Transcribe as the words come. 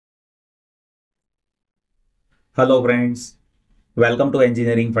Hello friends, welcome to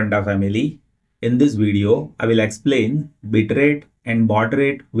Engineering Funda family. In this video, I will explain bitrate and baud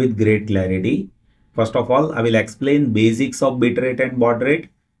rate with great clarity. First of all, I will explain basics of bitrate and baud rate.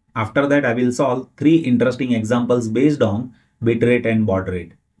 After that, I will solve three interesting examples based on bitrate and baud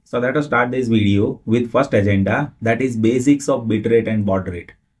rate. So let us start this video with first agenda, that is basics of bitrate and baud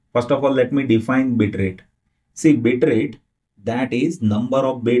rate. First of all, let me define bitrate. See, bitrate, that is number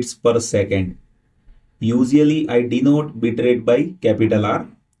of bits per second. Usually I denote bitrate by capital R,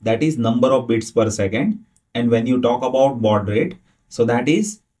 that is number of bits per second. And when you talk about baud rate, so that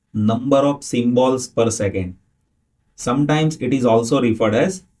is number of symbols per second. Sometimes it is also referred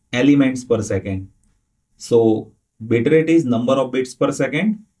as elements per second. So bitrate is number of bits per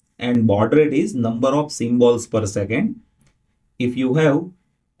second and baud rate is number of symbols per second. If you have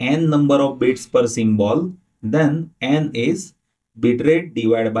n number of bits per symbol, then n is bitrate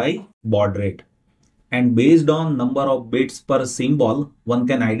divided by baud rate. And based on number of bits per symbol, one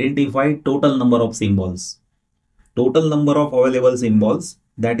can identify total number of symbols. Total number of available symbols,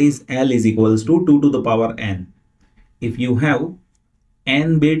 that is L is equals to 2 to the power n. If you have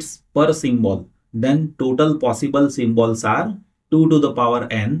n bits per symbol, then total possible symbols are 2 to the power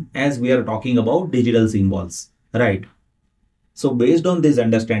n, as we are talking about digital symbols, right? So based on this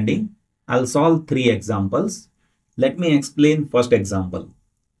understanding, I'll solve three examples. Let me explain first example.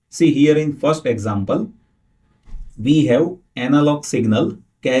 See, here in first example, we have analog signal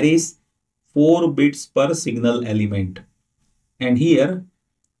carries 4 bits per signal element. And here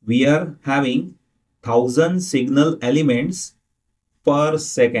we are having 1000 signal elements per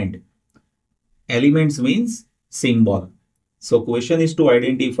second. Elements means symbol. So question is to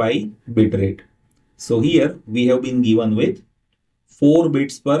identify bitrate. So here we have been given with 4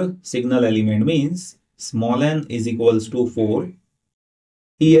 bits per signal element means small n is equals to 4.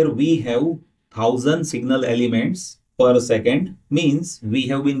 Here we have 1000 signal elements per second means we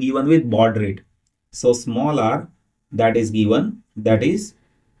have been given with baud rate. So small r that is given, that is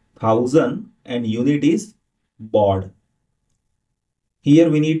 1000 and unit is baud. Here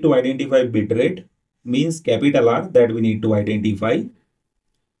we need to identify bitrate means capital R that we need to identify.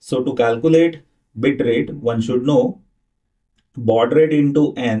 So to calculate bitrate, one should know baud rate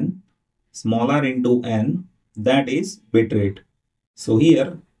into n, small r into n, that is bitrate. So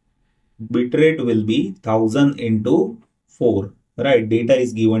here bitrate will be 1000 into 4, right? Data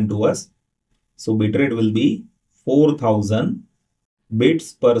is given to us. So bitrate will be 4000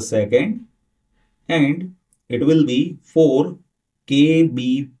 bits per second and it will be 4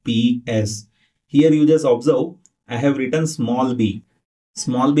 kbps. Here you just observe, I have written small b.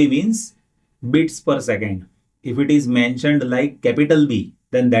 Small b means bits per second. If it is mentioned like capital B,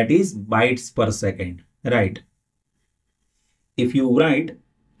 then that is bytes per second, right? If you write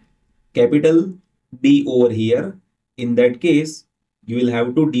capital B over here, in that case, you will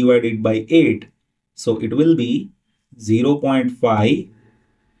have to divide it by 8. So it will be 0.5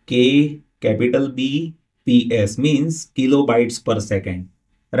 K capital B PS means kilobytes per second,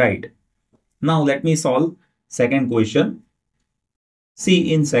 right? Now let me solve second question.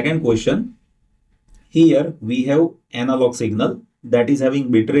 See, in second question, here we have analog signal that is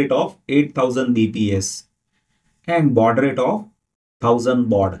having bitrate of 8000 BPS and baud rate of 1000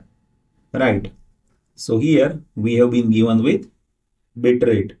 baud, right? So here we have been given with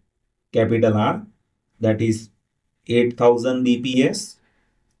bitrate capital R that is 8000 BPS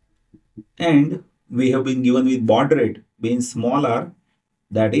and we have been given with baud rate being small r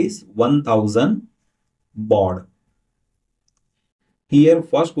that is 1000 baud. Here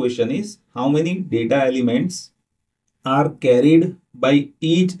first question is how many data elements are carried by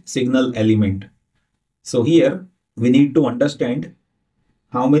each signal element. So here we need to understand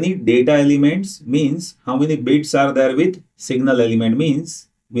how many data elements means how many bits are there with signal element means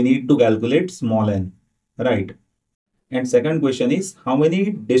we need to calculate small n, right? And second question is how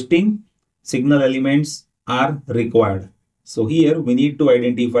many distinct signal elements are required. So here we need to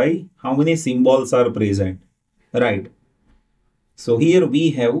identify how many symbols are present, right? So here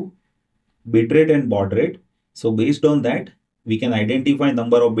we have bitrate and baud rate. So based on that, we can identify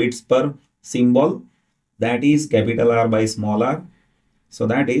number of bits per symbol, that is capital R by small r. So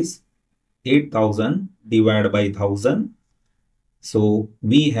that is 8000 divided by 1000. So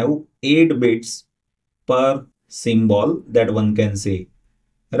we have 8 bits per symbol that one can say,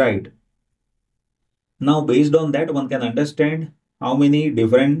 right? Now based on that, one can understand how many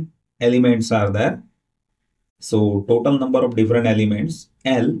different elements are there. So total number of different elements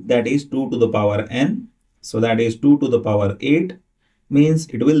L, that is 2 to the power n. So that is 2 to the power 8 means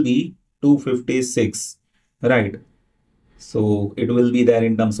it will be 256, right? So it will be there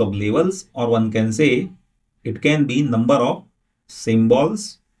in terms of levels, or one can say it can be number of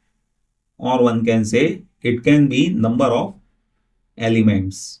symbols, or one can say it can be number of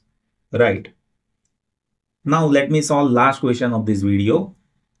elements, right? Now let me solve last question of this video.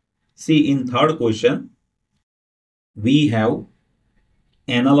 See, in third question, we have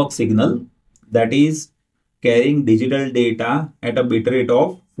analog signal that is carrying digital data at a bit rate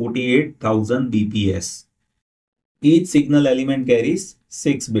of 48,000 BPS. Each signal element carries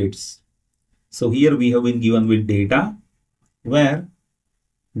 6 bits. So here we have been given with data where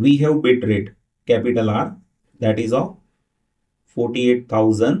we have bit rate capital R, that is of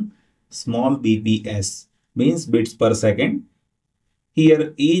 48,000 small BPS, means bits per second.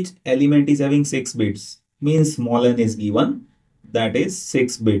 Here each element is having 6 bits, means small n is given, that is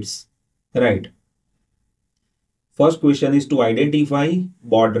 6 bits, right? First question is to identify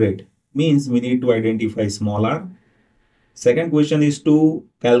baud rate, means we need to identify small r. Second question is to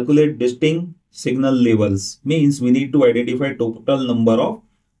calculate distinct signal levels, means we need to identify total number of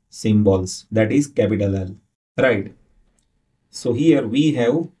symbols, that is capital L, right? So here we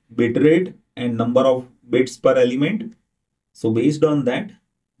have bit rate and number of bits per element. So based on that,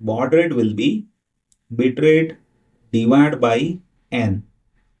 baud rate will be bit rate divided by n.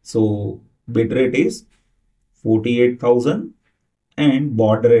 So bit rate is 48,000 and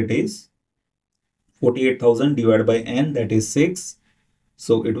baud rate is 48,000 divided by n, that is 6.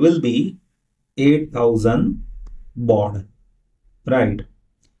 So it will be 8,000 baud, right?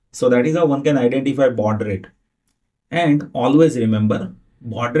 So that is how one can identify baud rate. And always remember,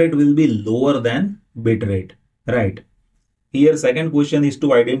 baud rate will be lower than bit rate, right? Here second question is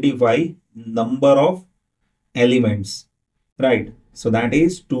to identify number of elements, right? So that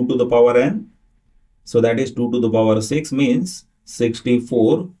is 2 to the power n. So that is 2 to the power 6, means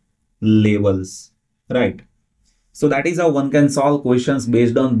 64 levels, right? So that is how one can solve questions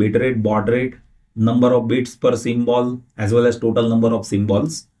based on bit rate, baud rate, number of bits per symbol, as well as total number of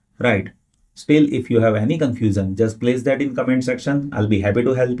symbols, right? Still, if you have any confusion, just place that in comment section. I'll be happy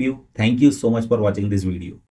to help you. Thank you so much for watching this video.